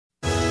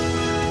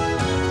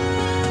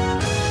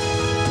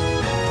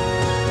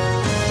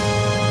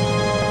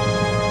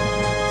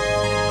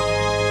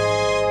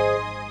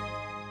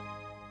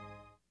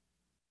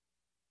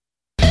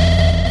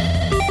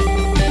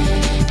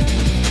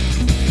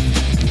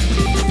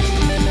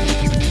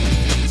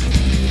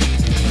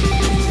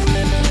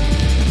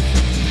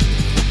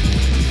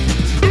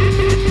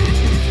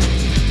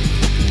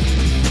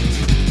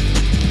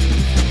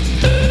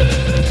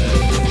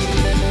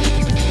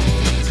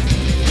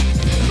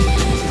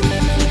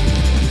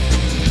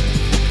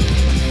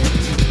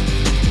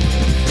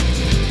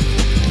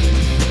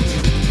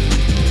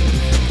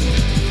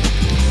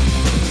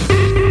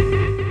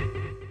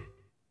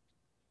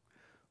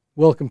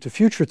Welcome to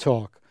Future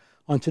Talk.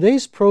 On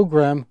today's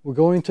program, we're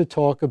going to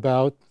talk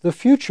about the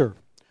future.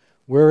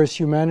 Where is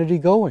humanity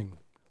going?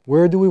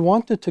 Where do we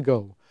want it to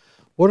go?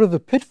 What are the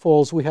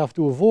pitfalls we have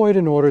to avoid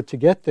in order to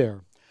get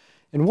there?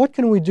 And what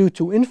can we do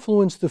to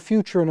influence the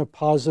future in a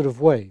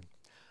positive way?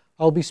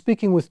 I'll be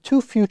speaking with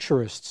two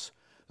futurists.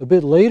 A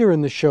bit later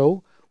in the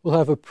show, we'll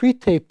have a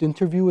pre-taped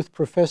interview with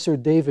Professor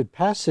David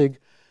Passig,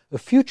 a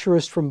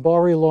futurist from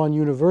Bar Ilan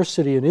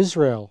University in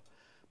Israel.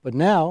 But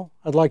now,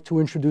 I'd like to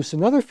introduce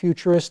another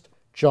futurist,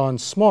 John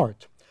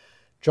Smart.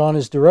 John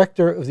is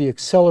director of the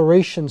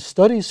Acceleration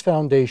Studies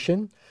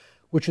Foundation,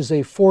 which is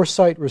a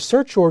foresight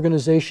research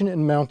organization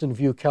in Mountain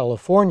View,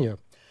 California.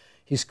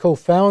 He's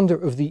co-founder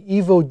of the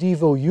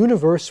Devo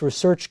Universe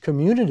Research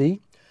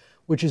Community,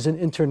 which is an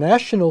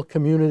international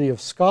community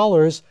of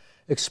scholars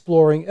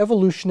exploring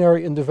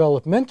evolutionary and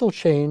developmental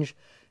change,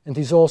 and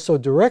he's also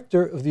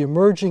director of the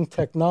Emerging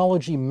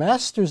Technology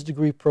Master's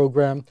Degree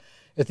Program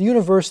at the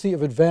University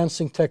of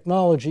Advancing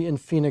Technology in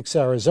Phoenix,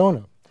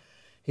 Arizona.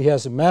 He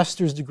has a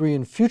master's degree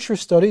in future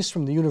studies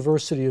from the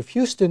University of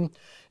Houston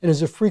and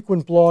is a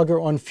frequent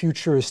blogger on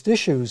futurist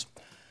issues.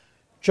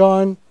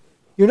 John,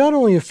 you're not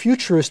only a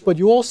futurist, but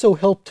you also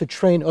help to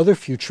train other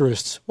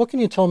futurists. What can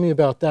you tell me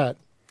about that?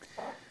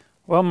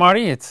 Well,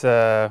 Marty, it's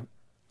a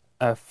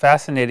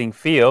fascinating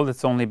field.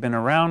 It's only been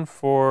around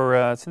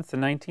since the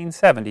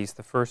 1970s.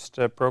 The first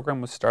program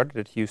was started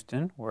at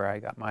Houston, where I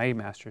got my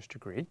master's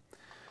degree.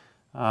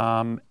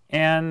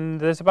 And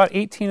there's about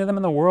 18 of them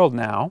in the world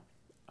now.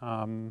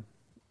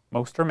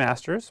 Most are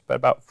masters, but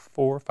about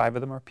 4 or 5 of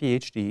them are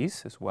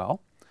PhDs as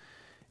well.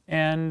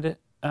 And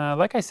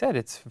like I said,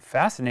 it's a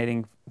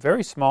fascinating,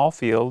 very small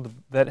field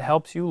that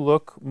helps you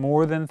look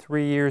more than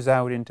 3 years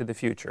out into the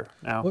future.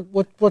 Now,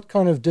 what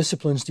kind of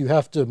disciplines do you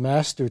have to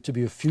master to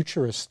be a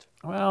futurist?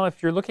 Well,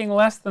 if you're looking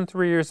less than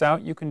 3 years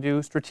out, you can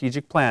do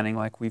strategic planning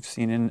like we've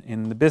seen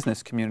in the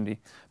business community.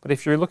 But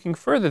if you're looking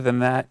further than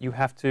that, you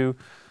have to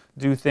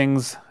do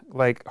things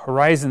like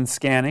horizon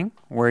scanning,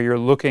 where you're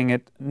looking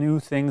at new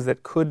things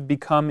that could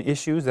become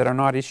issues that are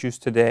not issues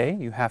today.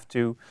 You have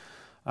to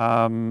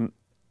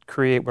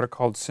create what are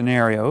called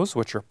scenarios,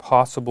 which are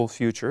possible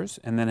futures,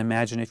 and then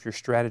imagine if your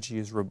strategy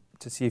is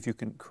to see if you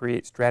can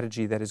create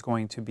strategy that is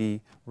going to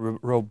be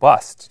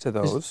robust to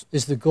those.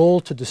 Is the goal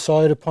to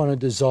decide upon a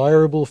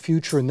desirable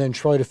future and then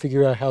try to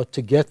figure out how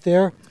to get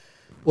there?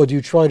 Or do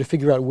you try to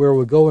figure out where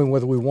we're going,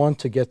 whether we want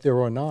to get there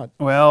or not?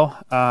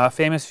 Well, a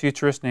famous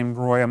futurist named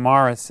Roy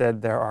Amara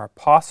said there are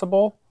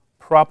possible,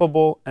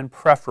 probable, and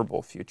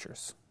preferable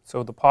futures.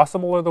 So the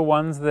possible are the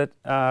ones that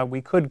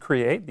we could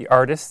create. The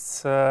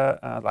artists,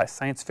 like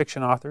science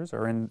fiction authors,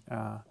 are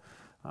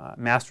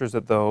masters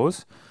at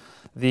those.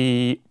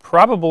 The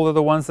probable are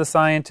the ones the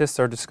scientists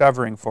are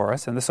discovering for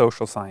us, and the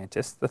social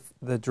scientists,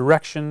 the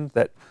direction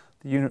that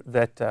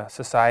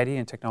society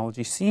and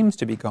technology seems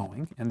to be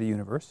going in the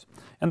universe.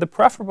 And the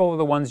preferable are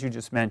the ones you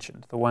just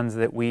mentioned, the ones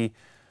that we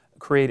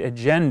create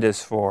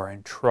agendas for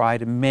and try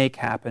to make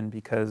happen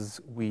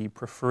because we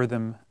prefer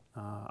them,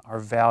 our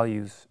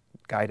values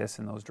guide us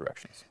in those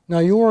directions. Now,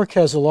 your work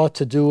has a lot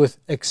to do with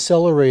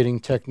accelerating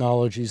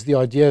technologies, the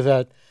idea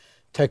that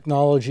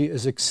technology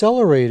is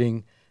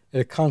accelerating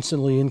at a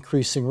constantly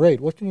increasing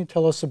rate. What can you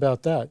tell us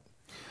about that?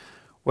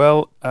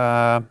 Well,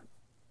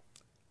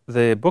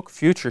 the book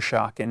Future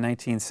Shock in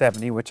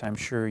 1970, which I'm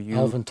sure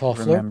you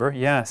remember,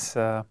 yes,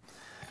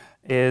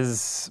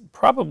 is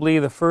probably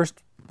the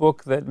first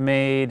book that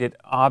made it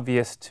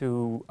obvious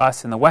to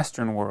us in the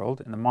Western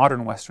world, in the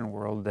modern Western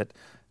world, that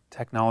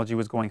technology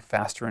was going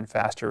faster and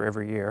faster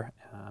every year.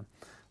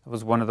 It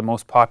was one of the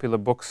most popular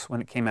books when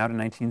it came out in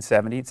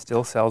 1970. It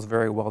still sells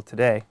very well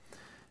today.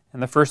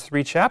 And the first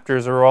 3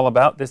 chapters are all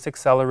about this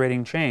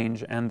accelerating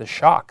change and the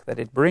shock that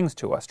it brings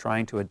to us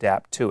trying to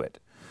adapt to it.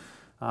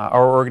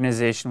 Our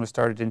organization was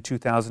started in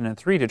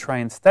 2003 to try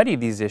and study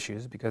these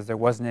issues because there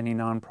wasn't any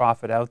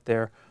nonprofit out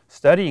there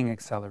studying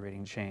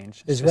accelerating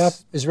change.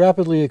 Is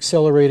rapidly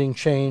accelerating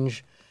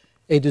change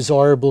a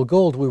desirable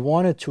goal? We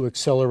want it to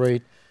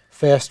accelerate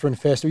faster and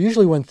faster.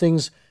 Usually when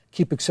things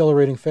keep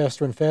accelerating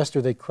faster and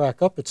faster, they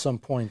crack up at some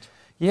point.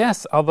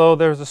 Yes, although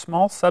there's a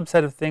small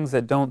subset of things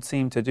that don't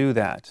seem to do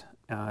that.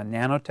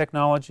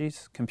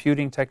 Nanotechnologies,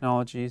 computing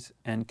technologies,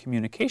 and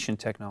communication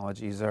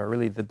technologies are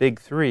really the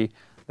big 3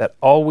 that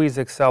always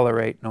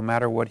accelerate no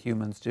matter what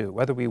humans do.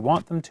 Whether we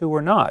want them to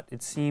or not,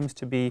 it seems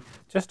to be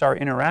just our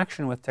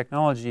interaction with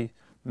technology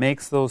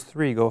makes those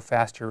 3 go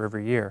faster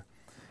every year.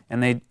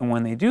 And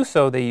when they do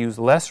so, they use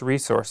less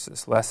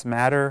resources, less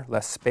matter,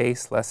 less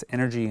space, less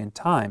energy and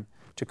time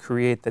to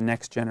create the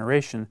next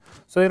generation,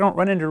 so they don't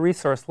run into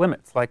resource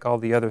limits like all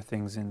the other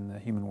things in the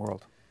human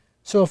world.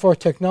 So if our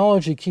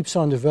technology keeps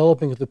on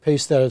developing at the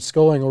pace that it's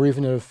going, or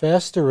even at a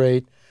faster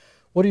rate,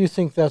 what do you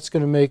think that's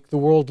going to make the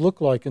world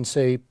look like in,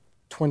 say,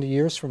 20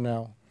 years from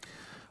now?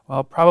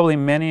 Well, probably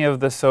many of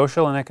the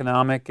social and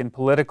economic and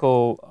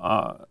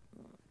political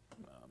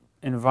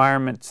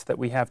environments that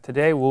we have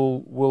today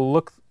will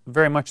look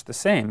very much the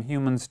same.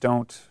 Humans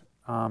don't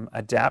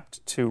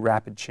adapt to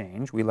rapid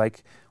change. We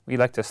like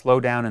to slow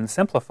down and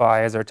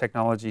simplify as our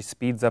technology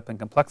speeds up and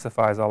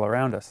complexifies all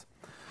around us.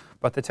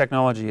 But the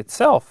technology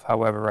itself,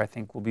 however, I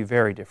think will be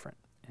very different.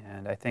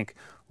 And I think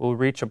we'll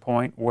reach a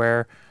point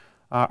where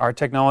our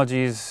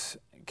technologies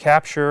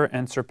capture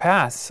and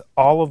surpass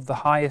all of the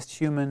highest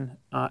human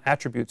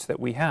attributes that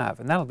we have.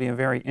 And that'll be a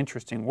very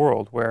interesting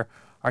world where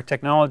our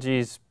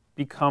technologies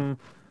become,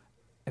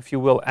 if you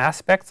will,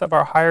 aspects of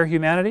our higher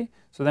humanity.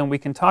 So then we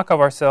can talk of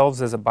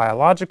ourselves as a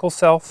biological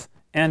self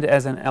and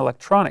as an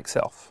electronic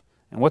self.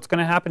 And what's going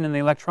to happen in the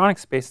electronic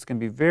space is going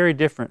to be very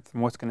different from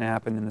what's going to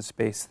happen in the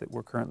space that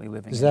we're currently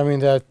living in. Does that mean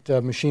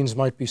that machines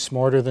might be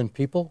smarter than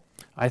people?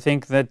 I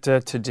think that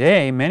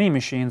today many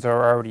machines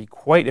are already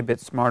quite a bit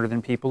smarter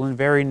than people in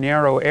very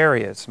narrow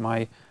areas.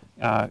 My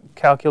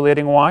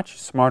calculating watch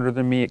is smarter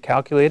than me at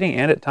calculating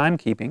and at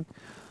timekeeping.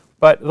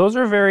 But those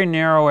are very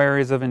narrow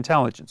areas of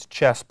intelligence.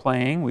 Chess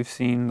playing, we've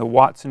seen the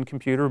Watson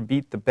computer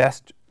beat the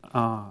best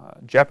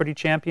Jeopardy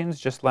champions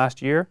just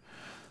last year.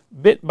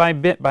 Bit by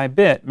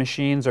bit,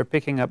 machines are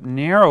picking up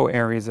narrow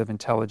areas of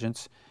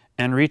intelligence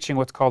and reaching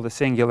what's called a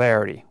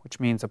singularity, which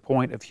means a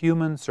point of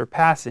human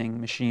surpassing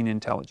machine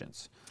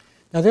intelligence.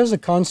 Now there's a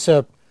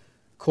concept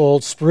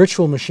called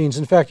spiritual machines.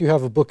 In fact, you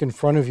have a book in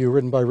front of you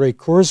written by Ray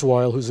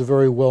Kurzweil, who's a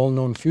very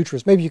well-known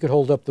futurist. Maybe you could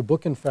hold up the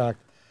book, in fact.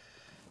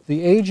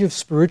 The age of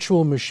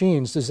spiritual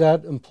machines, does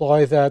that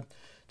imply that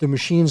the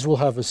machines will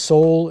have a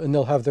soul and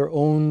they'll have their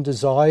own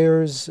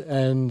desires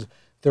and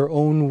their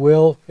own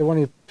will? I want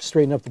you to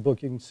straighten up the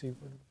book. You can see.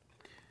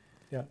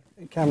 Yeah,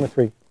 camera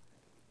 3.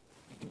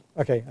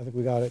 Okay, I think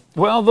we got it.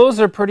 Well, those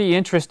are pretty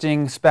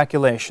interesting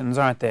speculations,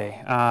 aren't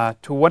they?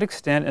 To what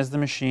extent, as the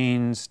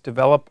machines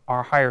develop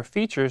our higher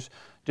features,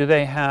 do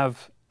they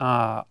have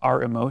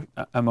our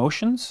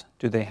emotions?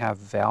 Do they have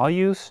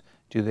values?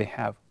 Do they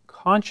have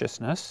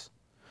consciousness?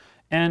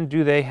 And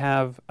do they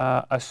have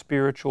a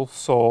spiritual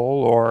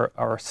soul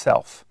or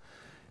self?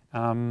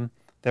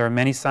 There are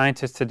many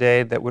scientists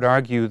today that would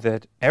argue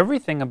that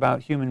everything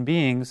about human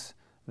beings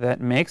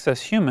that makes us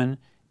human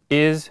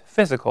is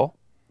physical,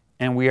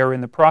 and we are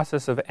in the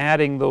process of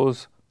adding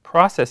those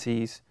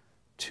processes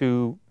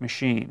to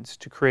machines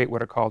to create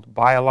what are called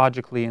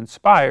biologically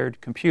inspired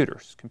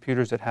computers,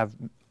 computers that have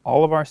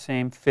all of our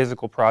same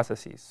physical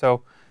processes.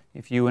 So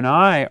if you and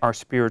I are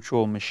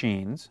spiritual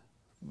machines,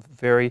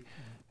 very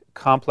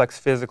complex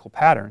physical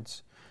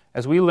patterns,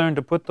 as we learn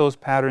to put those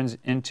patterns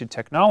into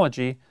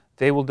technology,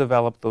 they will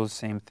develop those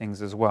same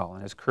things as well.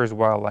 And as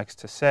Kurzweil likes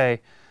to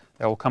say,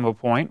 there will come a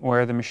point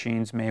where the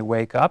machines may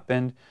wake up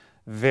and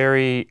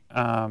very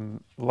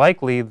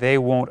likely they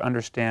won't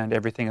understand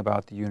everything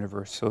about the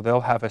universe. So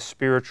they'll have a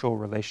spiritual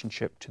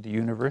relationship to the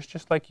universe,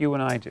 just like you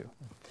and I do.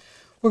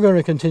 We're going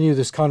to continue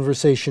this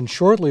conversation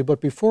shortly, but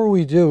before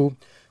we do,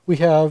 we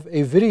have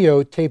a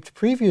video taped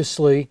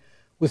previously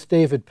with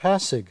David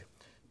Passig.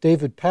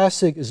 David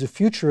Passig is a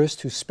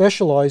futurist who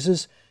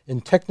specializes in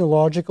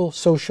technological,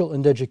 social,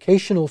 and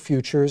educational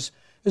futures,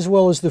 as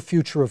well as the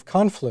future of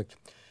conflict.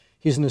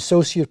 He's an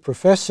associate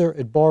professor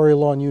at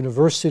Bar-Ilan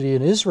University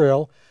in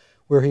Israel,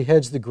 where he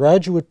heads the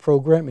graduate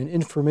program in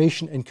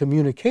information and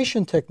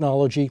communication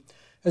technology,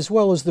 as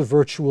well as the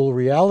virtual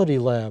reality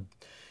lab.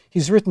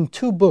 He's written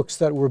 2 books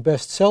that were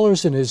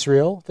bestsellers in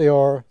Israel. They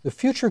are The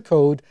Future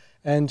Code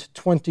and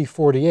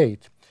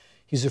 2048.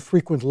 He's a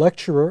frequent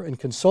lecturer and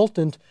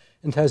consultant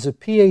and has a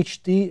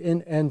PhD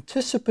in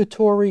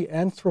anticipatory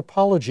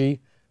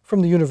anthropology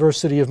from the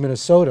University of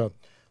Minnesota.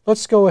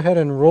 Let's go ahead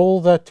and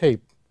roll that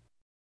tape.